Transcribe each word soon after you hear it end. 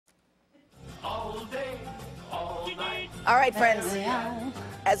All right, friends.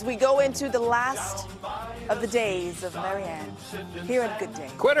 As we go into the last of the days of Marianne, here at Good Day.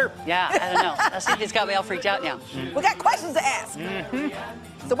 Quitter. Yeah, I don't know. I think he's got me all freaked out now. We got questions to ask.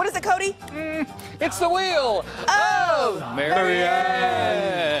 So what is it, Cody? It's the Wheel of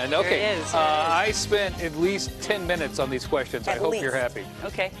Marianne. Okay. There it is. I spent at least 10 minutes on these questions. I hope you're happy.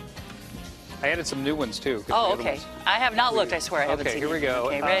 Okay. I added some new ones, too. Oh, okay. I have not looked, I swear. I haven't Okay, seen here we it. go.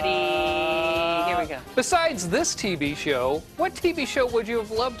 Okay, ready? Here we go. Besides this TV show, what TV show would you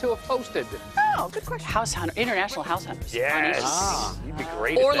have loved to have hosted? Oh, good question. House Hunter, International House Hunters. Yes. You'd be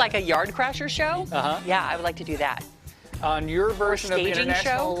great at Or that. like a Yard Crasher show. Yeah, I would like to do that. On your version of the staging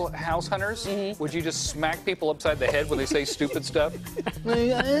International House Hunters, would you just smack people upside the head when they say stupid stuff? I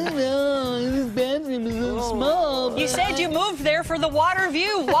don't know, this bedroom is so small. You said you moved there for the water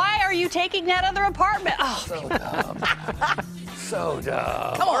view. Why are you taking that other apartment? Oh, So dumb. So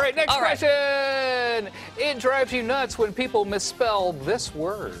dumb. Come on. All right, next All right. question. It drives you nuts when people misspell this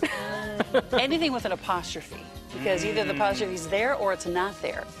word. anything with an apostrophe. Because either the apostrophe is there or it's not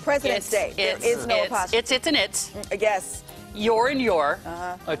there. President's Day. There is no apostrophe. It's and it's. Yes. Your and your.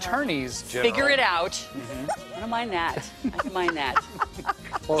 Attorneys general. Figure it out. I don't mind that. I don't mind that.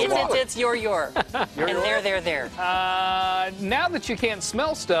 It's, your. And there. Now that you can't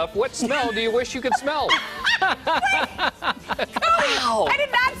smell stuff, what smell do you wish you could smell? Wow. I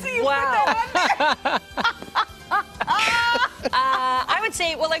did not see you put that on there. I would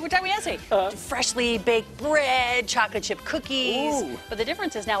say, well, like we're talking yesterday, freshly baked bread, chocolate chip cookies. Ooh. But the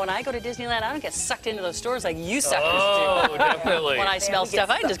difference is now when I go to Disneyland, I don't get sucked into those stores like you suckers Oh, do. definitely. When I smell we get stuff,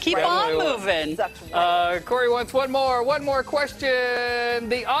 I just keep sucked on right moving. Corey wants one more question.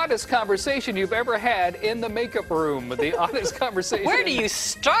 The oddest conversation you've ever had in the makeup room. The oddest conversation. Where do you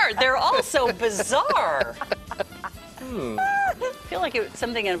start? They're all so bizarre. I feel like it's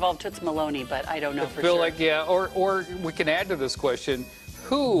something that involved Toots Maloney, but I don't know for feel sure. like, yeah, or we can add to this question,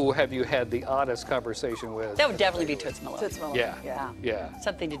 who have you had the oddest conversation with? That would definitely be Toots Maloney. Toots Maloney. Yeah.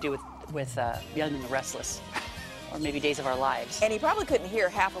 Something to do with Young and the Restless, or maybe Days of Our Lives. And he probably couldn't hear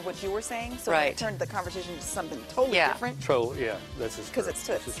half of what you were saying, so Right. it turned the conversation to something totally Yeah. different. Yeah, this is 'Cause true. it's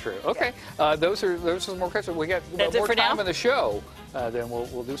Toots. This is true. Okay, those are some more questions. We got That's it more for time now? in the show. Then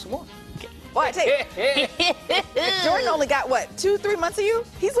we'll do some more. Well, I tell you, Jordan only got, what, 2-3 months of you?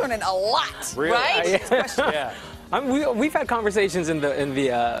 He's learning a lot. Really? Right? Yeah. We've had conversations in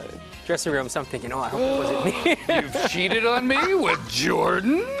the dressing room, so I'm thinking, oh, I hope it wasn't me. You've cheated on me with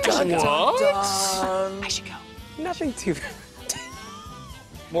Jordan? What? I should go. Nothing too.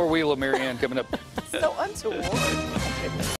 More Wheel of Marianne coming up. So untoward.